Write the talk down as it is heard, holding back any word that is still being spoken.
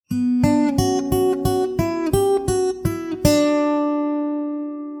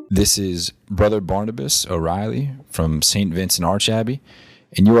This is Brother Barnabas O'Reilly from St. Vincent Archabbey,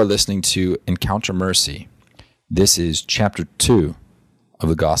 and you are listening to Encounter Mercy. This is chapter 2 of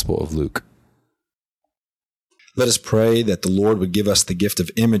the Gospel of Luke. Let us pray that the Lord would give us the gift of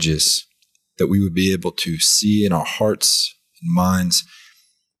images, that we would be able to see in our hearts and minds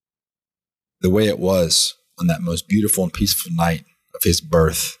the way it was on that most beautiful and peaceful night of his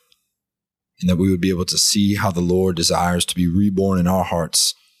birth, and that we would be able to see how the Lord desires to be reborn in our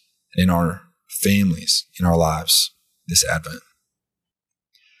hearts and in our families, in our lives this Advent.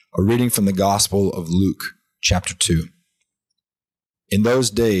 A reading from the Gospel of Luke, chapter 2. In those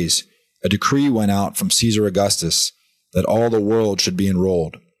days, a decree went out from Caesar Augustus that all the world should be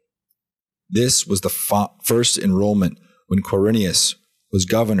enrolled. This was the first enrollment when Quirinius was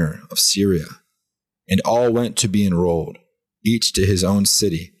governor of Syria, and all went to be enrolled, each to his own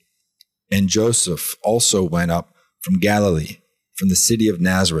city. And Joseph also went up from Galilee, from the city of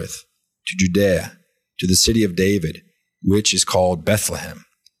Nazareth to Judea, to the city of David, which is called Bethlehem,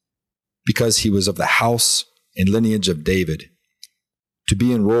 because he was of the house and lineage of David, to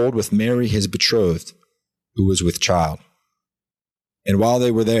be enrolled with Mary his betrothed, who was with child. And while they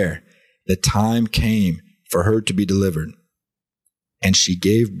were there, the time came for her to be delivered, and she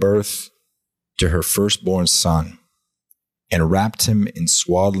gave birth to her firstborn son, and wrapped him in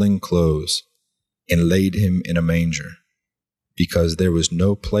swaddling clothes, and laid him in a manger, because there was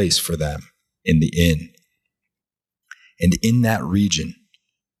no place for them in the inn. And in that region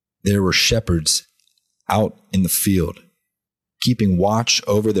there were shepherds out in the field, keeping watch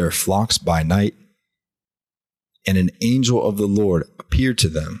over their flocks by night. And an angel of the Lord appeared to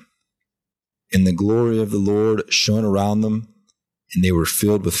them, and the glory of the Lord shone around them, and they were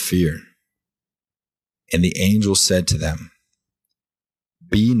filled with fear. And the angel said to them,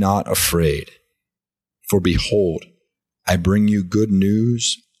 "Be not afraid, for behold, I bring you good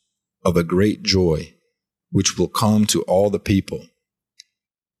news of a great joy, which will come to all the people.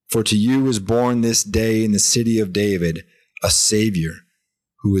 For to you is born this day in the city of David a Savior,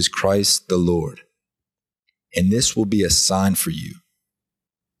 who is Christ the Lord. And this will be a sign for you.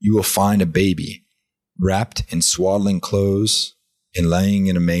 You will find a baby wrapped in swaddling clothes and laying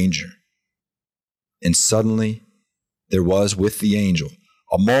in a manger." And suddenly there was with the angel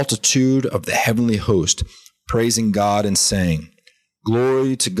a multitude of the heavenly host, praising God and saying,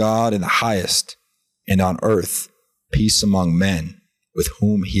 "Glory to God in the highest, and on earth peace among men with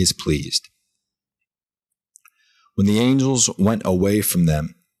whom he is pleased." When the angels went away from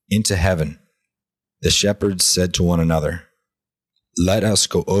them into heaven, the shepherds said to one another, "Let us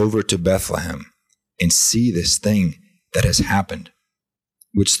go over to Bethlehem and see this thing that has happened,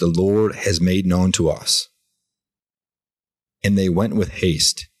 which the Lord has made known to us." And they went with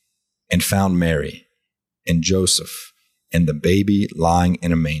haste and found Mary and Joseph and the baby lying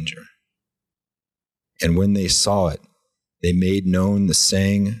in a manger. And when they saw it, they made known the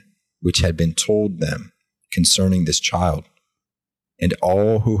saying which had been told them concerning this child. And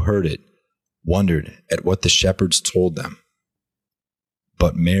all who heard it wondered at what the shepherds told them.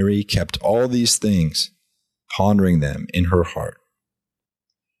 But Mary kept all these things, pondering them in her heart.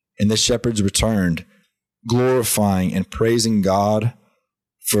 And the shepherds returned, glorifying and praising God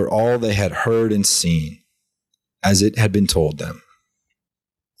for all they had heard and seen, as it had been told them.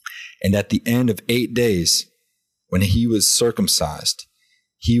 And at the end of 8 days, when he was circumcised,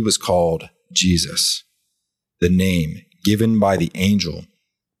 he was called Jesus, the name given by the angel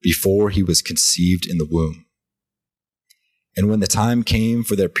before he was conceived in the womb. And when the time came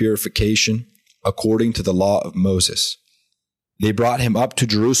for their purification, according to the law of Moses, they brought him up to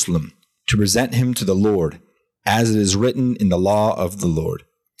Jerusalem to present him to the Lord, as it is written in the law of the Lord.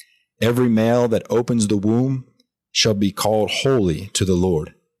 Every male that opens the womb shall be called holy to the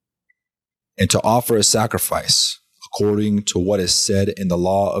Lord, and to offer a sacrifice according to what is said in the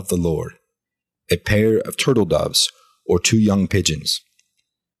law of the Lord, a pair of turtle doves or 2 young pigeons.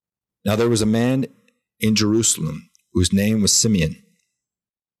 Now there was a man in Jerusalem whose name was Simeon,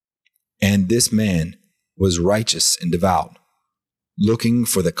 and this man was righteous and devout, looking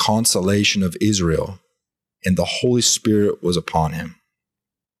for the consolation of Israel, and the Holy Spirit was upon him.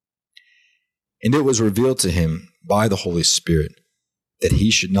 And it was revealed to him by the Holy Spirit that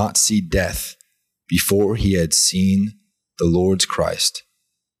he should not see death before he had seen the Lord's Christ.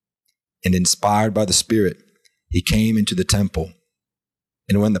 And inspired by the Spirit, he came into the temple.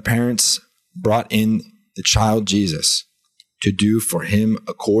 And when the parents brought in the child Jesus to do for him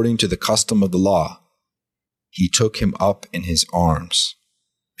according to the custom of the law, he took him up in his arms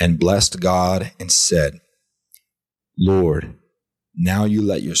and blessed God and said, "Lord, now you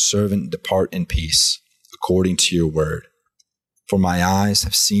let your servant depart in peace according to your word. For my eyes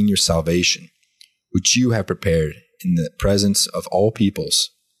have seen your salvation, which you have prepared in the presence of all peoples,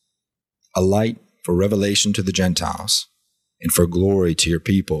 a light for revelation to the Gentiles, and for glory to your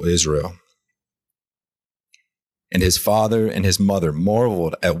people Israel." And his father and his mother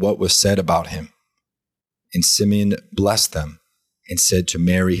marveled at what was said about him. And Simeon blessed them and said to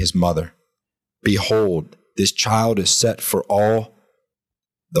Mary his mother, "Behold, this child is set for all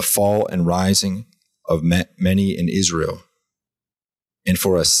the fall and rising of many in Israel, and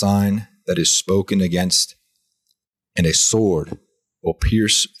for a sign that is spoken against, and a sword will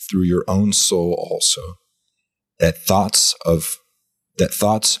pierce through your own soul also, that thoughts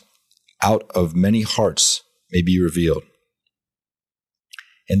out of many hearts may be revealed."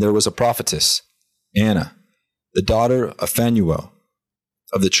 And there was a prophetess, Anna, the daughter of Phanuel,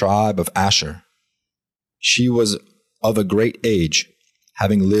 of the tribe of Asher. She was of a great age,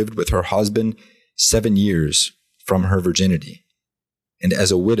 having lived with her husband 7 years from her virginity, and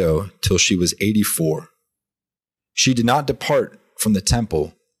as a widow till she was 84. She did not depart from the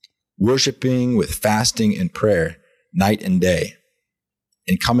temple, worshiping with fasting and prayer night and day.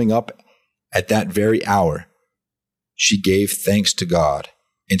 And coming up at that very hour, she gave thanks to God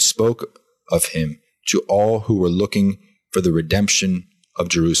and spoke of him to all who were looking for the redemption of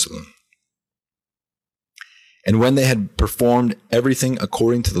Jerusalem. And when they had performed everything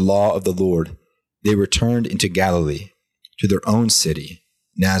according to the law of the Lord, they returned into Galilee, to their own city,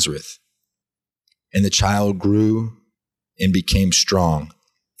 Nazareth. And the child grew and became strong,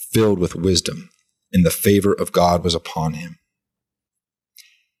 filled with wisdom, and the favor of God was upon him.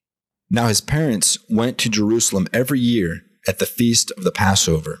 Now his parents went to Jerusalem every year at the feast of the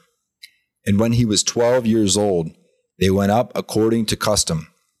Passover. And when he was 12 years old, they went up according to custom.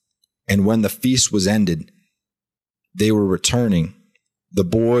 And when the feast was ended, they were returning. The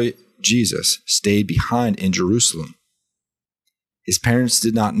boy Jesus stayed behind in Jerusalem. His parents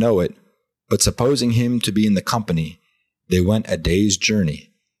did not know it, but supposing him to be in the company, they went a day's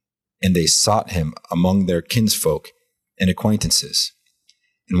journey, and they sought him among their kinsfolk and acquaintances.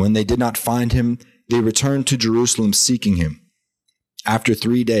 And when they did not find him, they returned to Jerusalem seeking him. After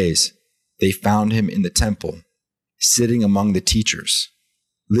 3 days, they found him in the temple, sitting among the teachers,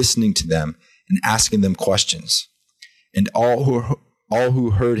 listening to them and asking them questions. And all who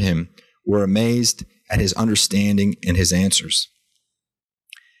heard him were amazed at his understanding and his answers.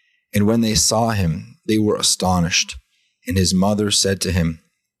 And when they saw him, they were astonished. And his mother said to him,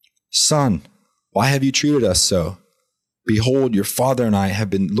 "Son, why have you treated us so? Behold, your father and I have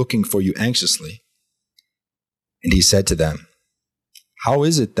been looking for you anxiously." And he said to them, "How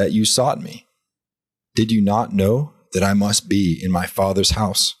is it that you sought me? Did you not know that I must be in my father's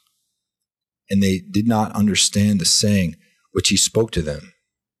house?" And they did not understand the saying which he spoke to them.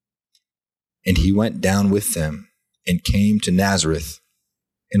 And he went down with them and came to Nazareth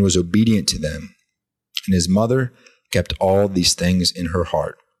and was obedient to them. And his mother kept all these things in her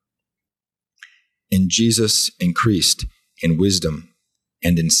heart. And Jesus increased in wisdom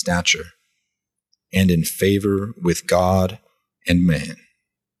and in stature and in favor with God and man.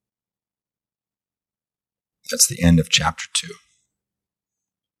 That's the end of chapter 2.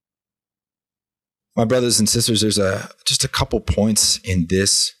 My brothers and sisters, there's just a couple points in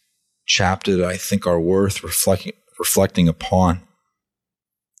this chapter that I think are worth reflecting upon.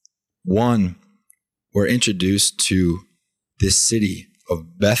 One, we're introduced to this city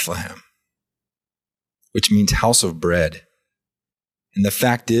of Bethlehem, which means house of bread. And the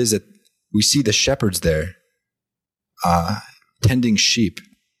fact is that we see the shepherds there tending sheep,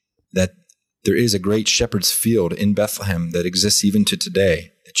 that there is a great shepherd's field in Bethlehem that exists even to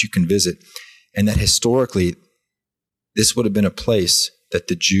today that you can visit, and that historically this would have been a place that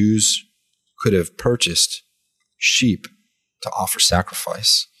the Jews could have purchased sheep to offer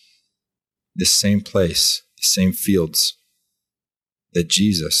sacrifice. This same place, the same fields that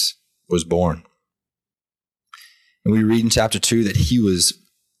Jesus was born. And we read in chapter 2 that he was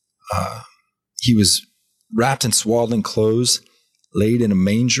wrapped in swaddling clothes, laid in a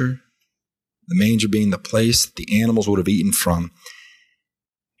manger, the manger being the place the animals would have eaten from.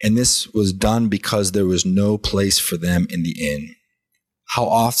 And this was done because there was no place for them in the inn. How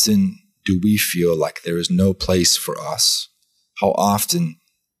often do we feel like there is no place for us? How often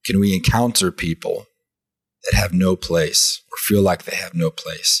can we encounter people that have no place or feel like they have no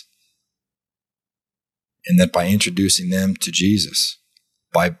place? And that by introducing them to Jesus,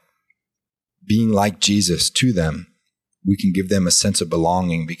 by being like Jesus to them, we can give them a sense of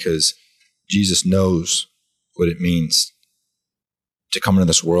belonging because Jesus knows what it means to come into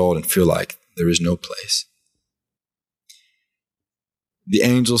this world and feel like there is no place. The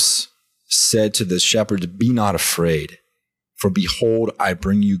angels said to the shepherds, "Be not afraid, For behold, I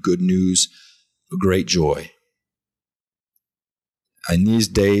bring you good news of great joy. In these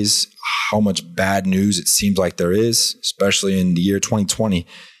days, how much bad news it seems like there is, especially in the year 2020,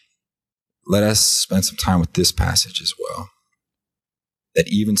 let us spend some time with this passage as well. That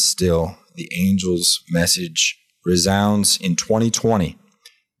even still, the angel's message resounds in 2020.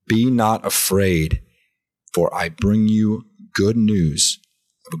 Be not afraid, for I bring you good news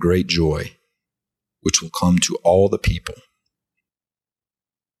of great joy, which will come to all the people.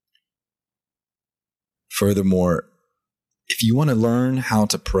 Furthermore, if you want to learn how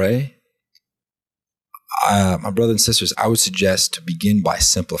to pray, my brothers and sisters, I would suggest to begin by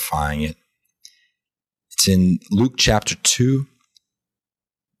simplifying it. It's in Luke chapter 2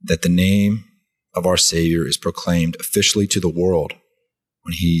 that the name of our Savior is proclaimed officially to the world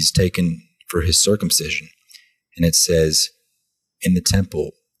when he's taken for his circumcision. And it says, in the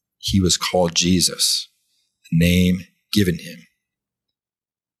temple, he was called Jesus, the name given him.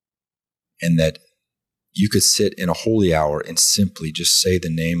 And that you could sit in a holy hour and simply just say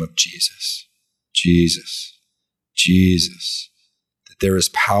the name of Jesus. Jesus, Jesus. That there is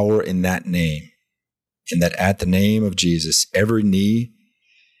power in that name. And that at the name of Jesus, every knee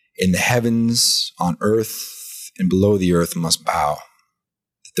in the heavens, on earth, and below the earth must bow.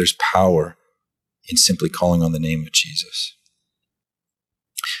 That there's power in simply calling on the name of Jesus.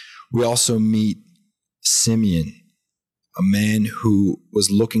 We also meet Simeon, a man who was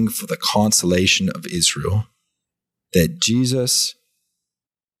looking for the consolation of Israel. That Jesus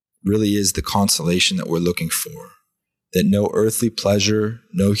really is the consolation that we're looking for. That no earthly pleasure,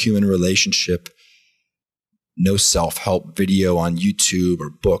 no human relationship, no self-help video on YouTube or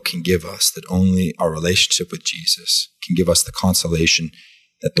book can give us, that only our relationship with Jesus can give us the consolation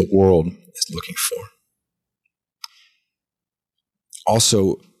that the world is looking for.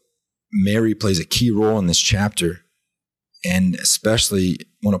 Also, Mary plays a key role in this chapter, and especially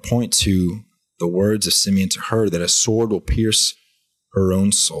want to point to the words of Simeon to her, that a sword will pierce her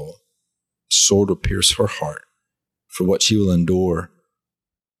own soul, a sword will pierce her heart for what she will endure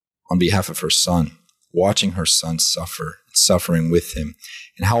on behalf of her son, watching her son suffer, suffering with him.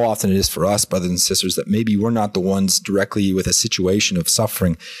 And how often it is for us, brothers and sisters, that maybe we're not the ones directly with a situation of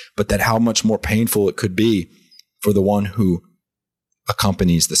suffering, but that how much more painful it could be for the one who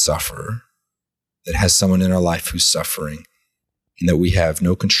accompanies the sufferer, that has someone in our life who's suffering, and that we have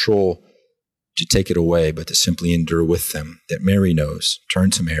no control to take it away, but to simply endure with them. That Mary knows.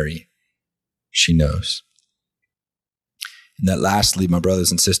 Turn to Mary. She knows. And that lastly, my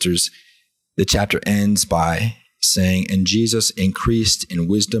brothers and sisters, the chapter ends by saying, and Jesus increased in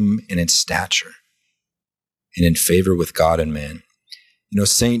wisdom and in stature and in favor with God and man. You know,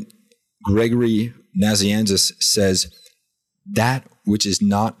 St. Gregory Nazianzus says, that which is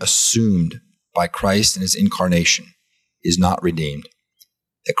not assumed by Christ in his incarnation is not redeemed.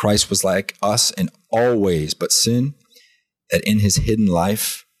 That Christ was like us in all ways but sin, that in his hidden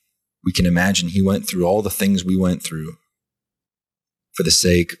life, we can imagine he went through all the things we went through for the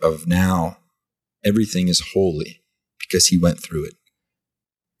sake of now everything is holy because he went through it.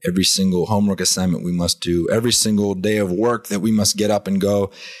 Every single homework assignment we must do, every single day of work that we must get up and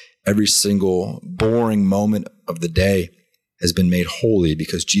go, every single boring moment of the day has been made holy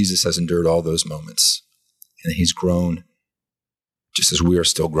because Jesus has endured all those moments. And he's grown just as we are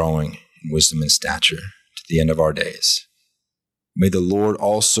still growing in wisdom and stature to the end of our days. May the Lord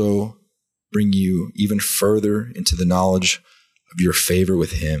also bring you even further into the knowledge of your favor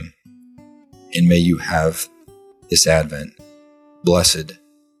with him. And may you have this Advent blessed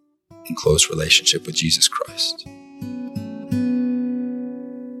and close relationship with Jesus Christ.